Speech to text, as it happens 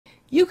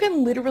You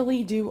can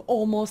literally do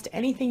almost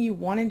anything you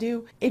want to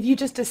do if you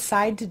just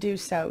decide to do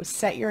so,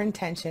 set your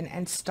intention,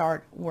 and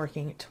start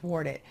working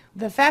toward it.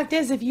 The fact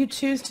is, if you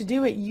choose to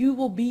do it, you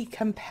will be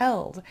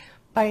compelled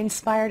by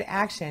inspired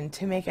action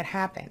to make it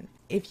happen.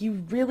 If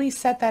you really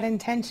set that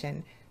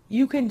intention,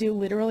 you can do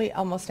literally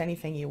almost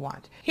anything you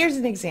want. Here's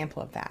an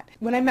example of that.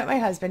 When I met my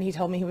husband, he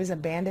told me he was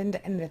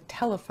abandoned in a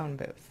telephone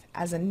booth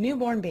as a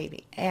newborn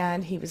baby,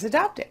 and he was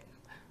adopted.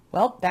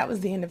 Well, that was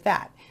the end of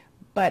that.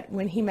 But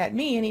when he met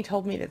me and he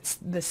told me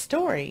the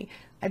story,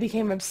 I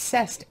became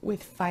obsessed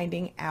with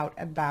finding out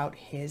about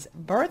his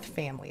birth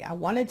family. I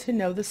wanted to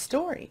know the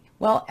story.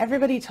 Well,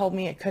 everybody told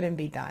me it couldn't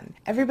be done.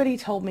 Everybody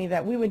told me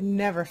that we would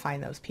never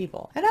find those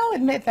people. And I'll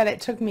admit that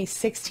it took me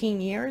 16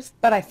 years,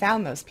 but I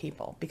found those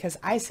people because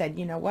I said,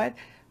 you know what?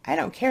 I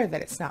don't care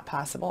that it's not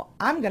possible.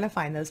 I'm going to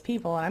find those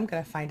people and I'm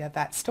going to find out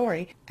that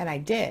story. And I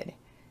did.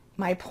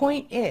 My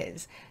point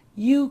is,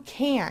 you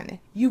can.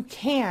 You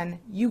can.